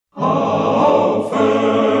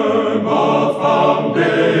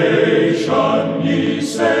salvation, ye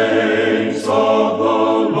saints of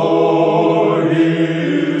the Lord,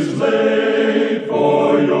 is laid,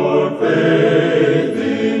 for your faith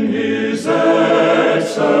in his excellent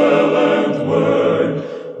word.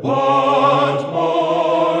 What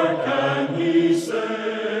more can he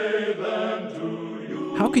say than to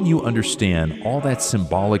you? How can you understand all that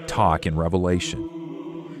symbolic talk in Revelation?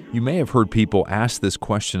 You may have heard people ask this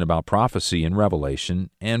question about prophecy in Revelation,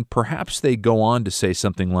 and perhaps they go on to say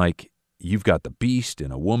something like, you've got the beast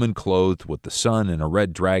and a woman clothed with the sun and a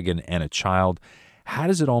red dragon and a child. How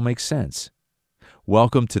does it all make sense?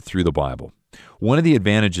 Welcome to Through the Bible. One of the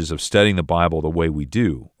advantages of studying the Bible the way we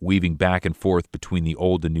do, weaving back and forth between the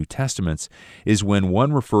Old and New Testaments, is when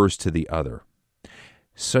one refers to the other.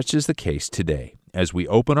 Such is the case today, as we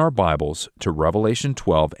open our Bibles to Revelation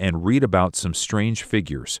 12 and read about some strange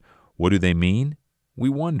figures. What do they mean? We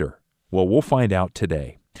wonder. Well, we'll find out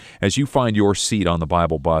today. As you find your seat on the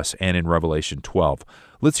Bible bus and in Revelation 12,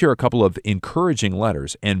 let's hear a couple of encouraging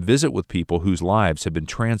letters and visit with people whose lives have been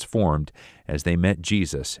transformed as they met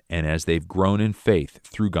Jesus and as they've grown in faith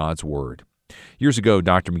through God's Word. Years ago,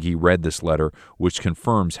 Dr. McGee read this letter, which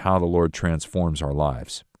confirms how the Lord transforms our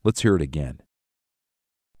lives. Let's hear it again.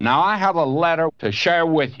 Now, I have a letter to share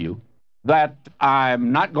with you that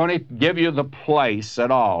I'm not going to give you the place at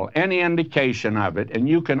all, any indication of it, and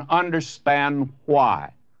you can understand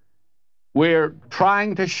why. We're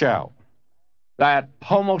trying to show that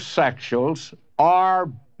homosexuals are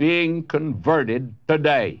being converted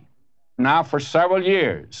today. Now, for several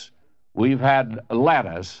years, we've had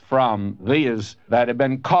letters from these that have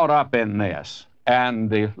been caught up in this, and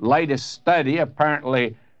the latest study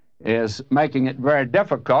apparently is making it very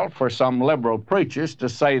difficult for some liberal preachers to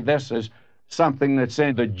say this is something that's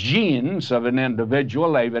in the genes of an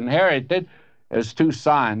individual they've inherited. As two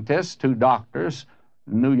scientists, two doctors,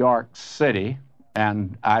 New York City,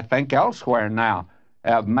 and I think elsewhere now,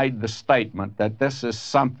 have made the statement that this is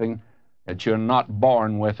something that you're not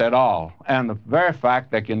born with at all. And the very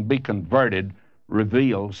fact they can be converted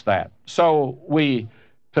reveals that. So we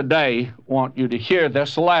today want you to hear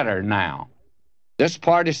this letter now. This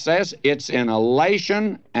party says it's in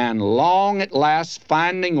elation and long at last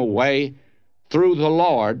finding a way through the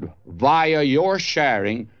Lord via your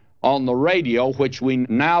sharing on the radio, which we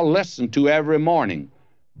now listen to every morning.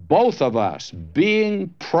 Both of us,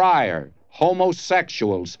 being prior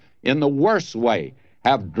homosexuals in the worst way,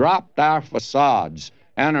 have dropped our facades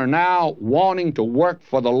and are now wanting to work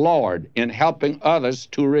for the Lord in helping others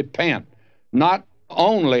to repent. Not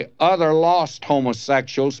only other lost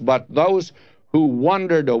homosexuals, but those who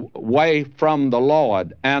wandered away from the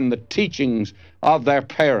Lord and the teachings of their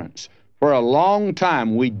parents. For a long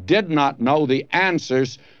time, we did not know the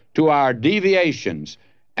answers to our deviations,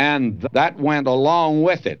 and that went along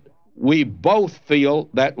with it. We both feel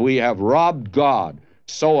that we have robbed God.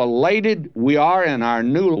 So elated we are in our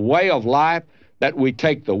new way of life that we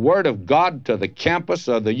take the Word of God to the campus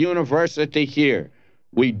of the university here.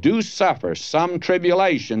 We do suffer some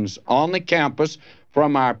tribulations on the campus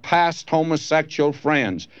from our past homosexual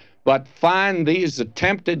friends, but find these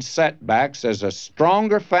attempted setbacks as a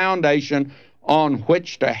stronger foundation on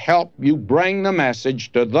which to help you bring the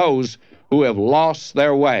message to those who have lost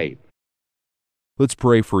their way. Let's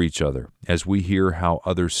pray for each other as we hear how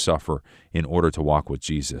others suffer in order to walk with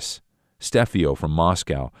Jesus. Stefio from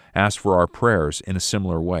Moscow asked for our prayers in a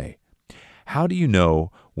similar way. How do you know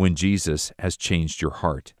when Jesus has changed your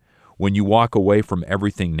heart? When you walk away from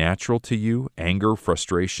everything natural to you, anger,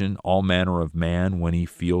 frustration, all manner of man, when he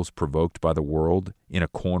feels provoked by the world, in a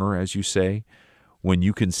corner, as you say, when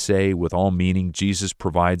you can say with all meaning, Jesus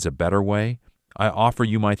provides a better way, I offer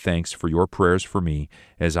you my thanks for your prayers for me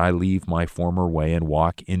as I leave my former way and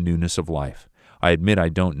walk in newness of life. I admit I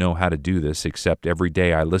don't know how to do this, except every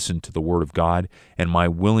day I listen to the Word of God, and my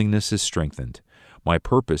willingness is strengthened. My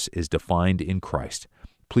purpose is defined in Christ.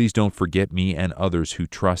 Please don't forget me and others who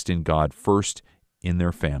trust in God first in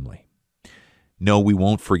their family. No, we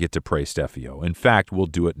won't forget to pray, Stefio. In fact, we'll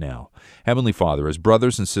do it now. Heavenly Father, as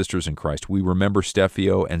brothers and sisters in Christ, we remember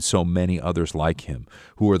Stefio and so many others like him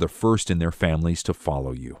who are the first in their families to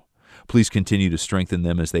follow you. Please continue to strengthen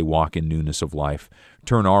them as they walk in newness of life.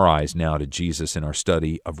 Turn our eyes now to Jesus in our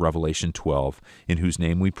study of Revelation 12, in whose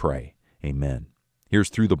name we pray. Amen. Here's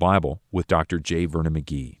Through the Bible with Dr. J. Vernon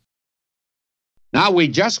McGee. Now, we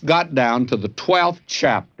just got down to the 12th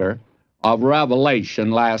chapter of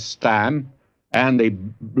Revelation last time, and the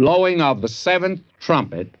blowing of the seventh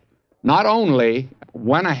trumpet not only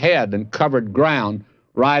went ahead and covered ground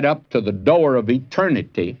right up to the door of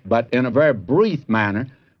eternity, but in a very brief manner,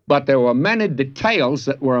 but there were many details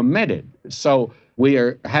that were omitted. So we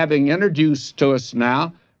are having introduced to us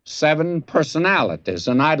now 7 personalities,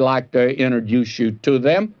 and I'd like to introduce you to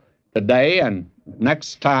them today and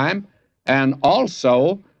next time. And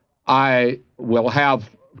also, I will have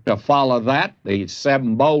to follow that, the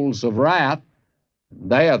 7 bowls of wrath.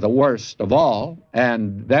 They are the worst of all.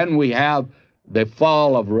 And then we have the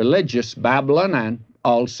fall of religious Babylon and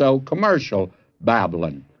also commercial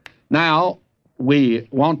Babylon. Now, we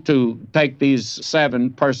want to take these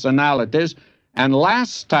 7 personalities, and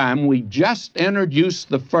last time we just introduced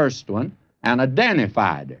the first one and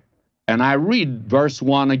identified her. And I read verse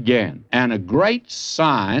 1 again. And a great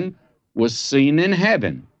sign was seen in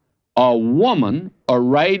heaven, a woman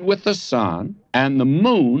arrayed with the sun, and the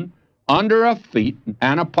moon under her feet,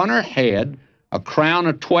 and upon her head a crown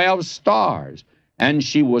of 12 stars. And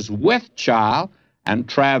she was with child, and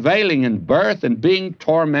travailing in birth, and being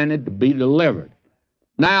tormented to be delivered.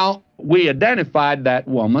 Now, we identified that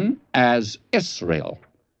woman as Israel.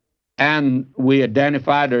 And we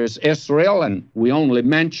identified her as Israel, and we only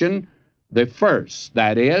mentioned the first.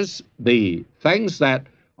 That is, the things that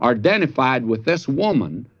are identified with this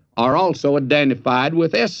woman are also identified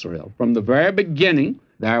with Israel. From the very beginning,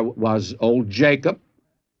 there was old Jacob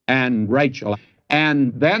and Rachel,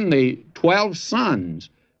 and then the 12 sons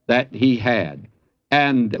that he had.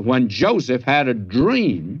 And when Joseph had a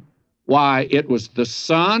dream, why, it was the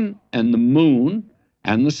sun and the moon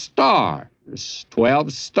and the stars,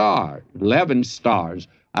 12 stars, 11 stars,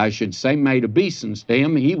 I should say, made obeisance to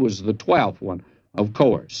him. He was the 12th one, of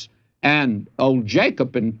course. And old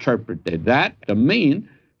Jacob interpreted that to mean,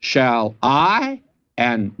 shall I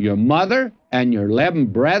and your mother and your 11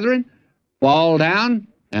 brethren fall down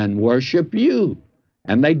and worship you?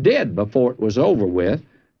 And they did before it was over with.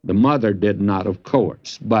 The mother did not, of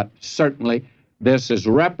course, but certainly this is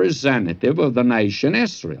representative of the nation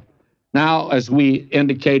Israel. Now, as we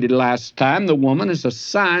indicated last time, the woman is a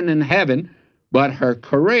sign in heaven, but her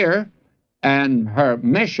career and her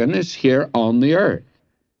mission is here on the earth.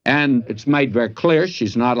 And it's made very clear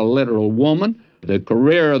she's not a literal woman. The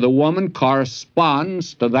career of the woman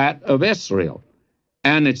corresponds to that of Israel.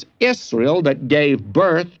 And it's Israel that gave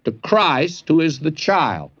birth to Christ, who is the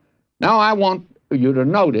child. Now, I want you to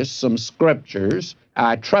notice some scriptures.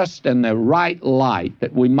 I trust in the right light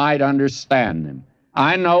that we might understand them.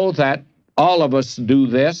 I know that all of us do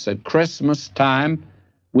this at Christmas time.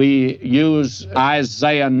 We use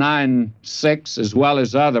Isaiah 9:6 as well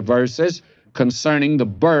as other verses concerning the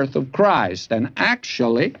birth of Christ. And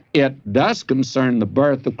actually, it does concern the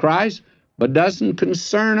birth of Christ, but doesn't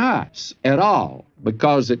concern us at all,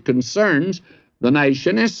 because it concerns the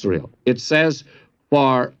nation Israel. It says,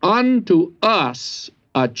 for unto us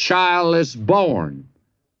a child is born,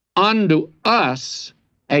 unto us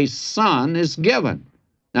a son is given.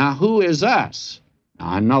 Now, who is us? Now,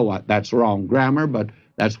 I know that's wrong grammar, but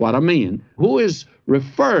that's what I mean. Who is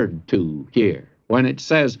referred to here when it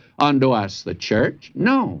says unto us, the church?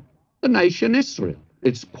 No, the nation Israel.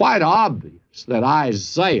 It's quite obvious that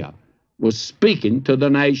Isaiah was speaking to the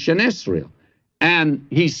nation Israel. And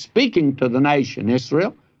he's speaking to the nation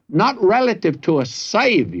Israel not relative to a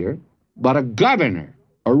savior, but a governor,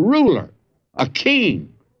 a ruler, a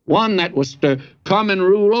king, one that was to come and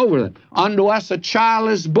rule over them. Unto us a child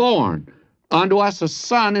is born. Unto us a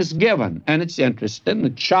son is given. And it's interesting, the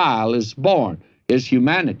child is born, is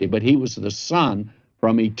humanity, but he was the son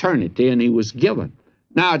from eternity, and he was given.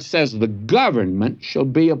 Now it says the government shall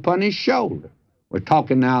be upon his shoulder. We're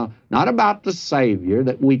talking now not about the Savior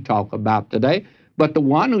that we talk about today, but the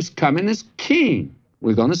one who's coming as king.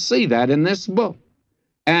 We're going to see that in this book.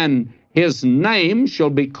 And his name shall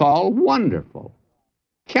be called Wonderful,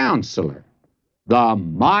 Counselor, the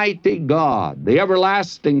Mighty God, the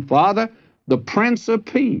Everlasting Father, the Prince of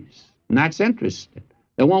Peace. And that's interesting.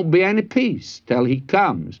 There won't be any peace till he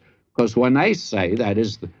comes, because when they say, that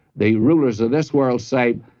is, the rulers of this world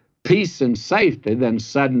say, peace and safety, then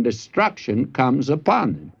sudden destruction comes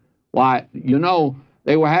upon them. Why, you know,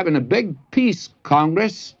 they were having a big peace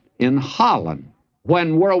congress in Holland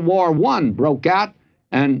when World War I broke out,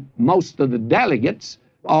 and most of the delegates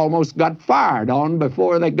almost got fired on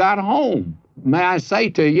before they got home. May I say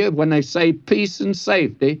to you, when they say peace and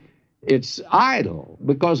safety, it's idle,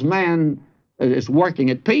 because man is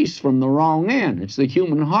working at peace from the wrong end. It's the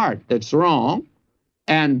human heart that's wrong,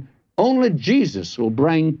 and only Jesus will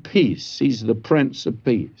bring peace. He's the Prince of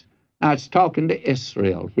Peace. Now, it's talking to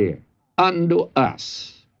Israel here. Unto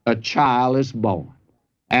us a child is born.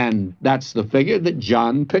 And that's the figure that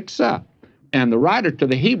John picks up. And the writer to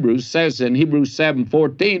the Hebrews says in Hebrews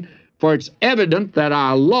 7:14, for it's evident that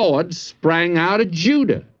our Lord sprang out of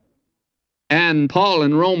Judah. And Paul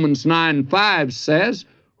in Romans 9:5 says,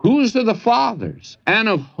 Whose are the fathers, and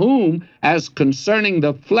of whom, as concerning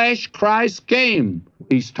the flesh, Christ came?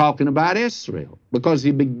 He's talking about Israel, because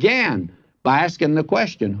he began by asking the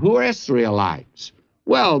question, who are Israelites?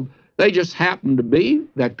 Well, they just happened to be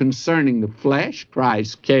that concerning the flesh,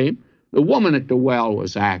 Christ came. The woman at the well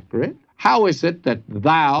was accurate. How is it that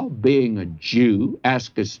thou, being a Jew,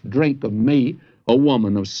 askest drink of me, a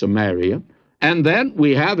woman of Samaria? And then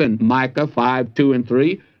we have in Micah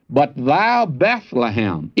 5:2-3, but thou,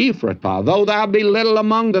 Bethlehem, Ephrathah, though thou be little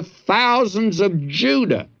among the thousands of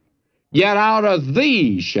Judah, yet out of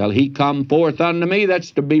thee shall he come forth unto me,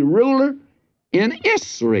 that's to be ruler in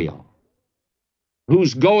Israel,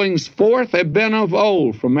 whose goings forth have been of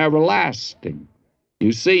old, from everlasting.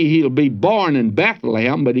 You see, he'll be born in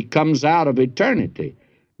Bethlehem, but he comes out of eternity.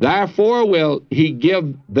 Therefore will he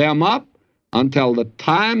give them up until the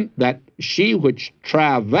time that she which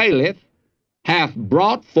travaileth hath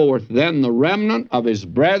brought forth. Then the remnant of his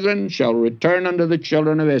brethren shall return unto the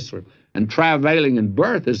children of Israel. And travailing in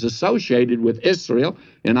birth is associated with Israel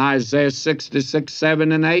in Isaiah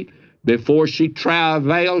 66:7-8. Before she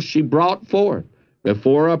travailed, she brought forth.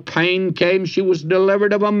 Before a pain came, she was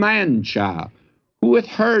delivered of a man-child. Who hath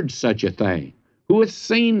heard such a thing? Who hath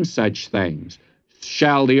seen such things?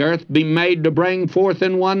 Shall the earth be made to bring forth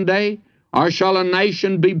in one day? Or shall a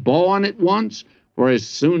nation be born at once? For as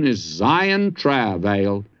soon as Zion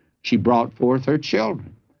travailed, she brought forth her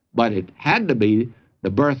children. But it had to be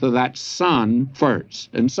the birth of that son first.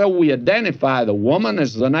 And so we identify the woman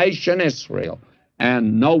as the nation Israel.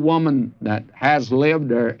 And no woman that has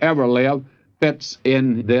lived or ever lived fits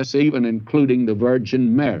in this, even including the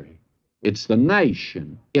Virgin Mary. It's the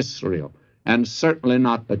nation Israel, and certainly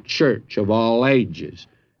not the church of all ages.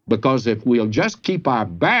 Because if we'll just keep our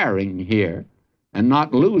bearing here and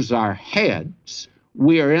not lose our heads,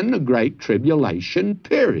 we are in the Great Tribulation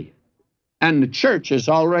period. And the church has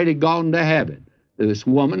already gone to heaven. This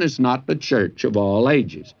woman is not the church of all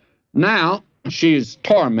ages. Now, she is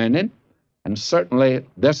tormented, and certainly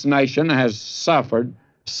this nation has suffered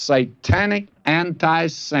satanic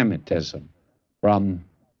anti-Semitism from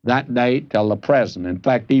that day till the present. In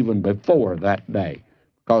fact, even before that day,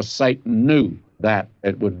 because Satan knew that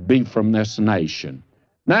it would be from this nation.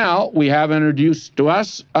 Now we have introduced to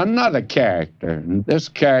us another character, and this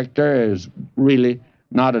character is really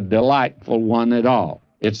not a delightful one at all.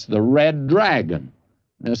 It's the red dragon.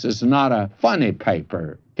 This is not a funny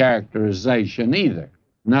paper characterization either.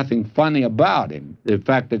 Nothing funny about him. In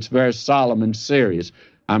fact, it's very solemn and serious.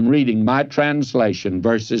 I'm reading my translation,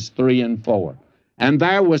 verses 3 and 4. And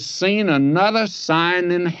there was seen another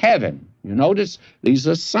sign in heaven. You notice these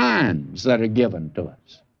are signs that are given to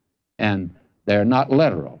us, and they're not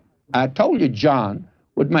literal. I told you John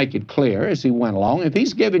would make it clear as he went along. If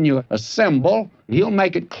he's giving you a symbol, he'll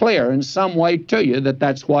make it clear in some way to you that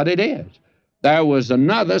that's what it is. There was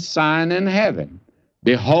another sign in heaven.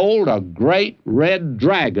 Behold, a great red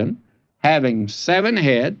dragon, having 7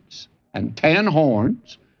 heads and 10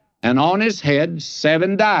 horns, and on his head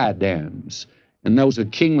 7 diadems. And those are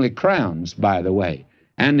kingly crowns, by the way.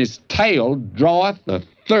 And his tail draweth the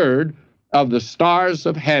third of the stars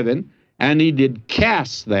of heaven, and he did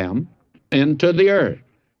cast them into the earth.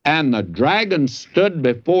 And the dragon stood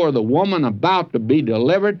before the woman about to be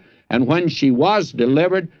delivered, and when she was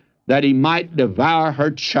delivered, that he might devour her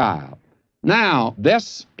child. Now,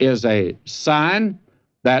 this is a sign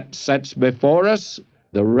that sets before us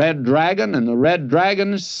the red dragon, and the red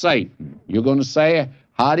dragon is Satan. You're going to say,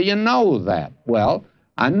 how do you know that? Well,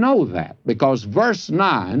 I know that because verse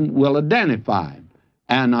 9 will identify him.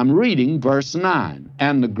 And I'm reading verse 9.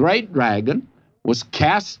 And the great dragon was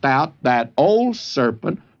cast out, that old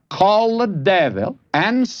serpent called the devil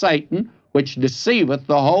and Satan, which deceiveth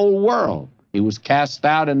the whole world. He was cast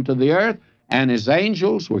out into the earth, and his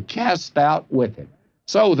angels were cast out with him.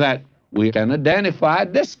 So that we can identify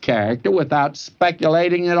this character without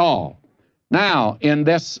speculating at all. Now, in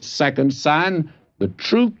this second sign, the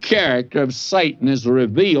true character of Satan is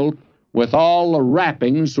revealed with all the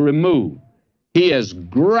wrappings removed. He is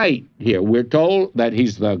great here. We're told that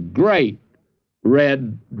he's the great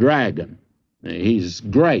red dragon. He's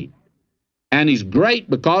great. And he's great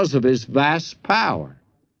because of his vast power.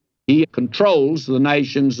 He controls the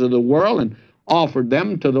nations of the world and offered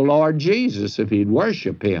them to the Lord Jesus if he'd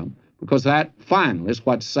worship him, because that finally is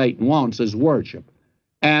what Satan wants, is worship.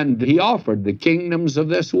 And he offered the kingdoms of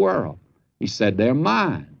this world. He said, they're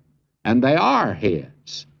mine, and they are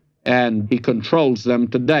his. And he controls them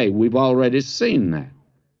today. We've already seen that.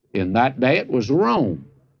 In that day it was Rome,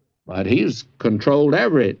 but he's controlled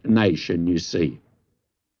every nation, you see.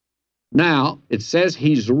 Now, it says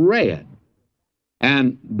he's red.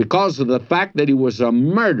 And because of the fact that he was a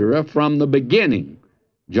murderer from the beginning,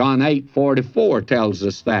 John 8:44 tells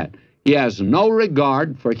us that. He has no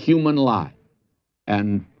regard for human life.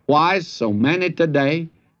 And why so many today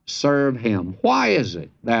serve him? Why is it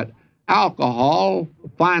that alcohol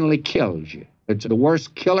finally kills you? It's the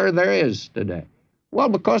worst killer there is today. Well,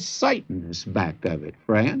 because Satan is back of it,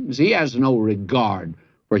 friends. He has no regard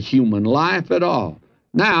for human life at all.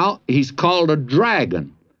 Now, he's called a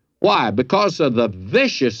dragon. Why? Because of the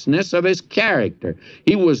viciousness of his character.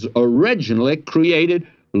 He was originally created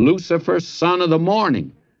Lucifer, son of the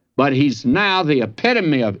morning, but he's now the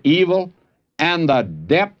epitome of evil and the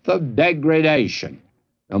depth of degradation,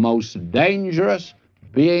 the most dangerous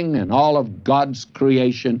being in all of God's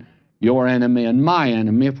creation, your enemy and my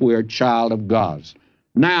enemy if we're a child of God's.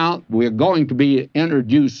 Now, we're going to be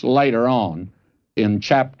introduced later on in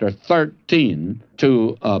chapter 13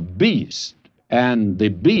 to a beast, and the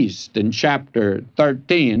beast in chapter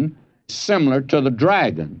 13 is similar to the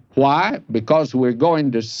dragon. Why? Because we're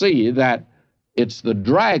going to see that it's the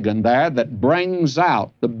dragon there that brings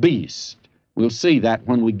out the beast. We'll see that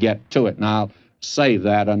when we get to it, and I'll save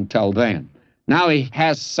that until then. Now he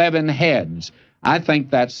has 7 heads. I think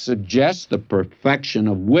that suggests the perfection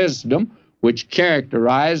of wisdom which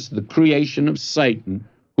characterized the creation of Satan,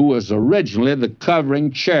 who was originally the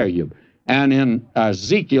covering cherub. And in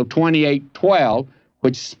Ezekiel 28:12,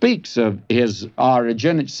 which speaks of his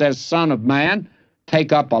origin, it says, Son of man,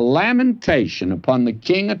 take up a lamentation upon the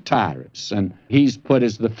king of Tyrus. And he's put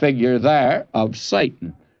as the figure there of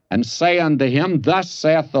Satan. And say unto him, Thus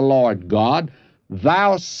saith the Lord God,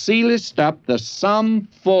 Thou sealest up the sum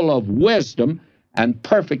full of wisdom and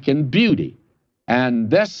perfect in beauty. And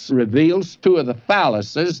this reveals 2 of the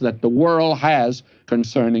fallacies that the world has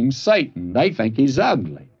concerning Satan. They think he's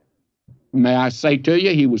ugly. May I say to you,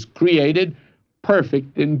 he was created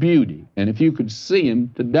perfect in beauty. And if you could see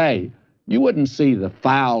him today, you wouldn't see the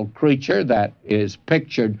foul creature that is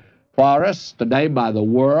pictured for us today by the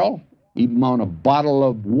world, even on a bottle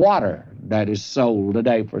of water that is sold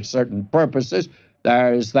today for certain purposes.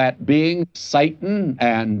 There is that being, Satan,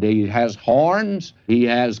 and he has horns, he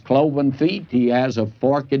has cloven feet, he has a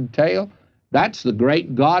forked tail. That's the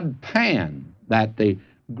great god Pan that the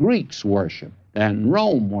Greeks worship and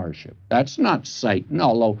Rome worship. That's not Satan,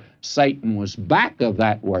 although Satan was back of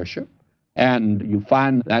that worship. And you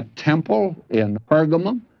find that temple in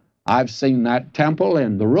Pergamum. I've seen that temple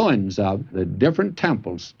in the ruins of the different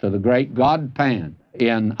temples to the great god Pan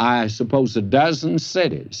in, I suppose, a dozen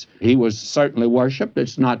cities. He was certainly worshipped.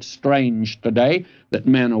 It's not strange today that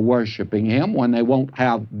men are worshiping him. When they won't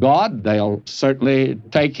have God, they'll certainly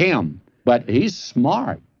take him. But he's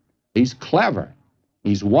smart. He's clever.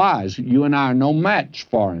 He's wise. You and I are no match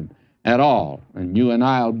for him at all. And you and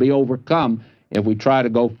I will be overcome if we try to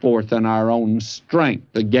go forth in our own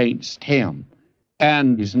strength against him.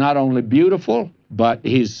 And he's not only beautiful, but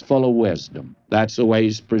he's full of wisdom. That's the way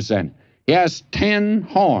he's presented. He has 10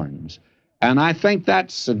 horns, and I think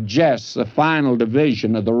that suggests the final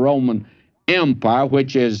division of the Roman Empire,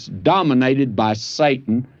 which is dominated by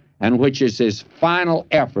Satan and which is his final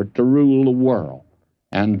effort to rule the world.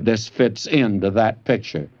 And this fits into that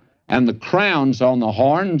picture. And the crowns on the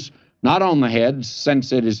horns, not on the heads,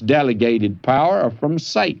 since it is delegated power, are from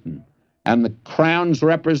Satan. And the crowns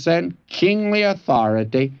represent kingly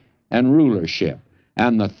authority and rulership.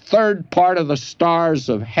 And the third part of the stars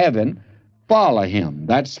of heaven follow him.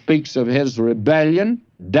 That speaks of his rebellion.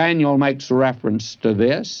 Daniel makes reference to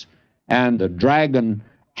this. And the dragon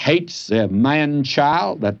hates the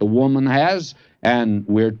man-child that the woman has. And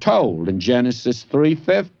we're told in Genesis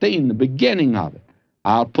 3:15, the beginning of it,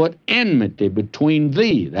 I'll put enmity between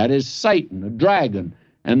thee, that is Satan, the dragon,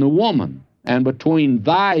 and the woman, and between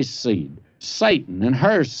thy seed, Satan, and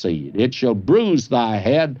her seed. It shall bruise thy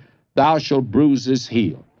head, thou shalt bruise his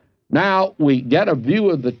heel. Now we get a view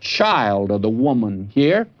of the child of the woman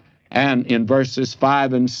here, and in verses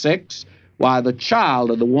 5 and 6, why the child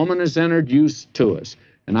of the woman is introduced to us.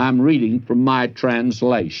 And I'm reading from my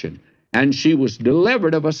translation. And she was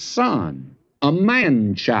delivered of a son, a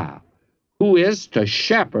man-child, who is to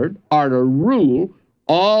shepherd or to rule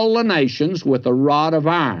all the nations with a rod of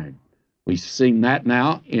iron. We've seen that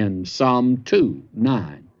now in Psalm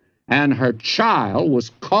 2:9. And her child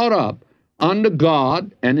was caught up unto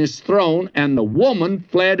God and his throne, and the woman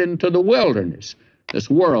fled into the wilderness. This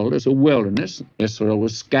world is a wilderness. Israel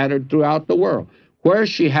was scattered throughout the world, where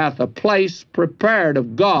she hath a place prepared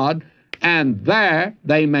of God, and there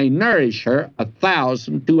they may nourish her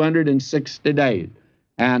 1,260 days.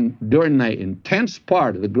 And during the intense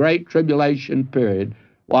part of the Great Tribulation period,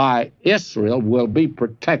 why Israel will be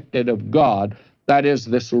protected of God that is,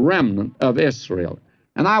 this remnant of Israel.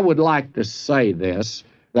 And I would like to say this.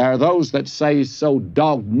 There are those that say so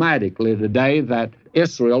dogmatically today that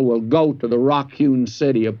Israel will go to the rock-hewn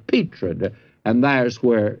city of Petra, and there's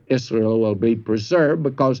where Israel will be preserved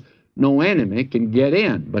because no enemy can get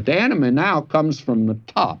in. But the enemy now comes from the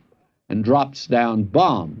top and drops down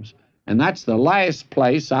bombs. And that's the last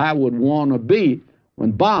place I would want to be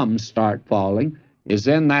when bombs start falling, is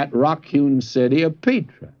in that rock-hewn city of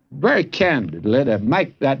Petra. Very candidly, to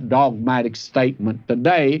make that dogmatic statement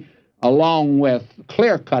today, along with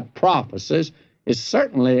clear-cut prophecies, is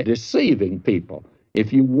certainly deceiving people.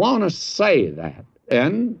 If you want to say that,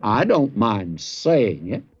 and I don't mind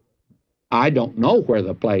saying it, I don't know where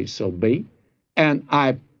the place will be, and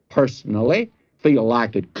I personally feel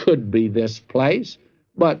like it could be this place,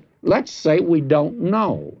 but let's say we don't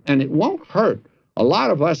know, and it won't hurt a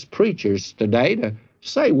lot of us preachers today to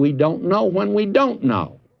say we don't know when we don't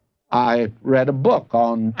know. I read a book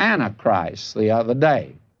on Antichrist the other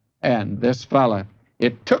day, and this fella,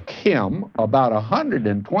 it took him about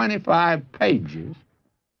 125 pages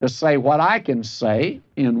to say what I can say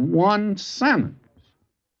in one sentence.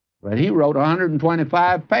 But he wrote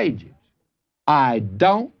 125 pages. I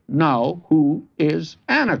don't know who is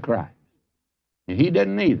Antichrist. And he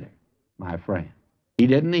didn't either, my friend. He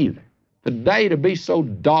didn't either. Today, to be so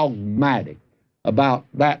dogmatic about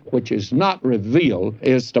that which is not revealed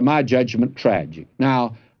is, to my judgment, tragic.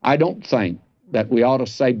 Now, I don't think that we ought to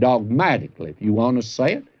say dogmatically. If you want to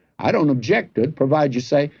say it, I don't object to it, provided you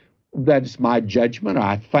say, that's my judgment, or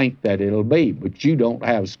I think that it'll be. But you don't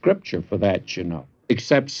have Scripture for that, you know,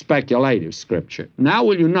 except speculative Scripture. Now,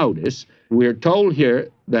 will you notice, we're told here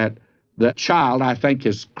that the child, I think,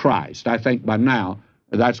 is Christ. I think by now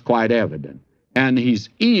that's quite evident. And he's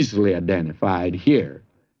easily identified here.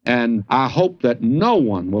 And I hope that no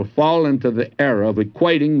one will fall into the error of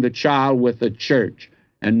equating the child with the church.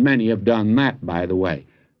 And many have done that, by the way.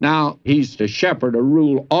 Now, he's to shepherd or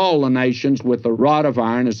rule all the nations with a rod of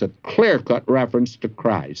iron as a clear-cut reference to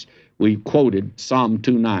Christ. We quoted Psalm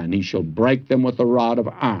 2:9, he shall break them with a rod of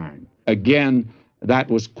iron. Again, that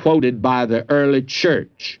was quoted by the early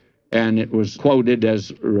church, and it was quoted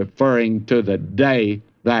as referring to the day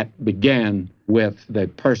that began with the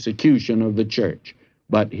persecution of the church.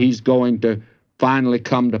 But he's going to finally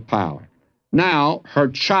come to power. Now, her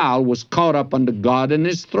child was caught up unto God in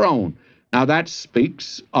his throne. Now, that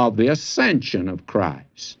speaks of the ascension of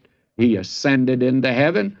Christ. He ascended into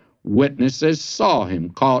heaven. Witnesses saw him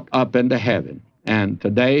caught up into heaven. And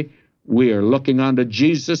today, we are looking unto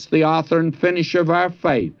Jesus, the author and finisher of our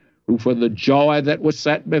faith, who for the joy that was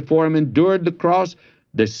set before him endured the cross,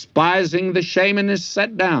 despising the shame, and is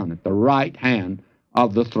set down at the right hand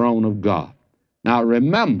of the throne of God. Now,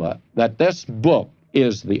 remember that this book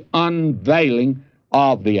is the unveiling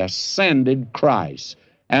of the ascended Christ.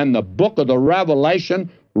 And the book of the Revelation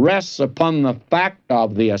rests upon the fact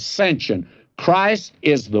of the ascension. Christ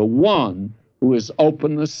is the one who has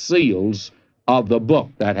opened the seals of the book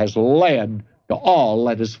that has led to all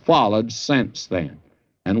that has followed since then.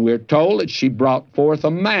 And we're told that she brought forth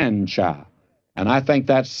a man-child. And I think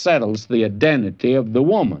that settles the identity of the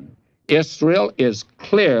woman. Israel is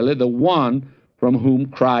clearly the one from whom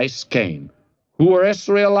Christ came. Who are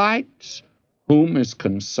Israelites? Whom is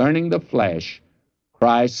concerning the flesh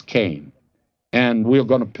Christ came. And we're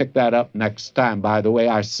going to pick that up next time. By the way,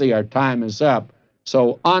 I see our time is up.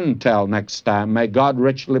 So until next time, may God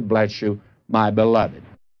richly bless you, my beloved.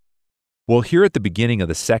 Well, here at the beginning of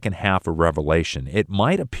the second half of Revelation, it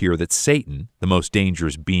might appear that Satan, the most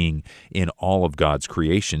dangerous being in all of God's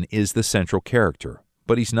creation, is the central character.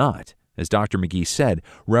 But he's not. As Dr. McGee said,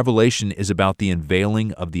 Revelation is about the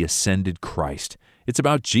unveiling of the ascended Christ. It's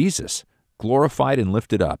about Jesus, glorified and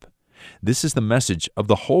lifted up. This is the message of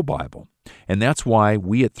the whole Bible, and that's why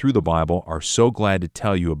we at Thru the Bible are so glad to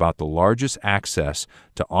tell you about the largest access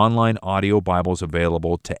to online audio Bibles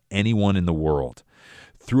available to anyone in the world.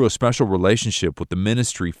 Through a special relationship with the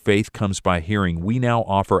ministry Faith Comes by Hearing, we now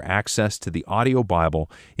offer access to the audio Bible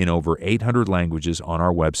in over 800 languages on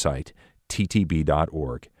our website,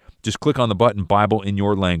 ttb.org. Just click on the button Bible in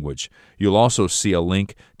your language. You'll also see a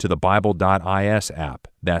link to the Bible.is app.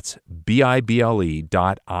 That's Bible.is,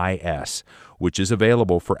 which is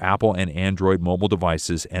available for Apple and Android mobile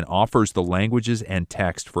devices and offers the languages and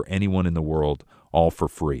text for anyone in the world, all for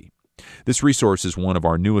free. This resource is one of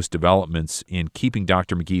our newest developments in keeping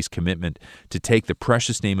Dr. McGee's commitment to take the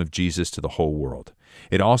precious name of Jesus to the whole world.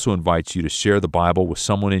 It also invites you to share the Bible with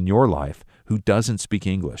someone in your life who doesn't speak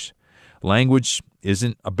English. Language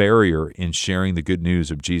isn't a barrier in sharing the good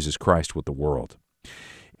news of Jesus Christ with the world.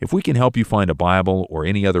 If we can help you find a Bible or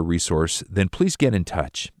any other resource, then please get in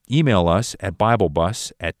touch. Email us at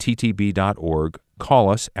biblebus@ttb.org. Call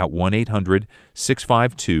us at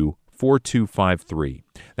 1-800-652-4253.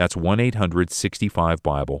 That's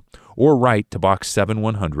 1-800-65-BIBLE. Or write to Box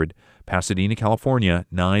 7100, Pasadena, California,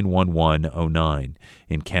 91109.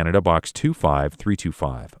 In Canada, Box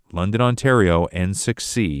 25325. London, Ontario,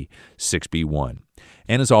 N6C 6B1.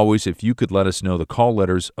 And as always, if you could let us know the call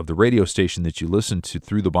letters of the radio station that you listen to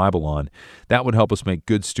Through the Bible on, that would help us make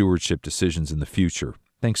good stewardship decisions in the future.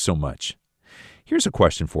 Thanks so much. Here's a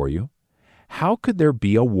question for you. How could there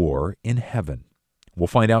be a war in heaven? We'll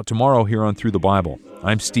find out tomorrow here on Through the Bible.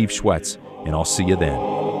 I'm Steve Schwetz, and I'll see you then.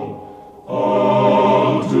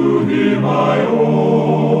 All to Him I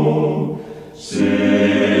owe.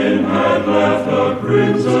 Sin had left a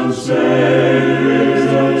crimson stain.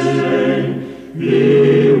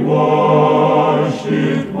 He washed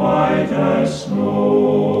it white as snow.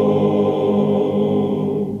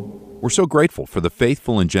 We're so grateful for the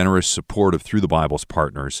faithful and generous support of Through the Bible's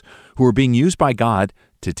partners who are being used by God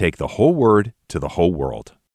to take the whole Word to the whole world.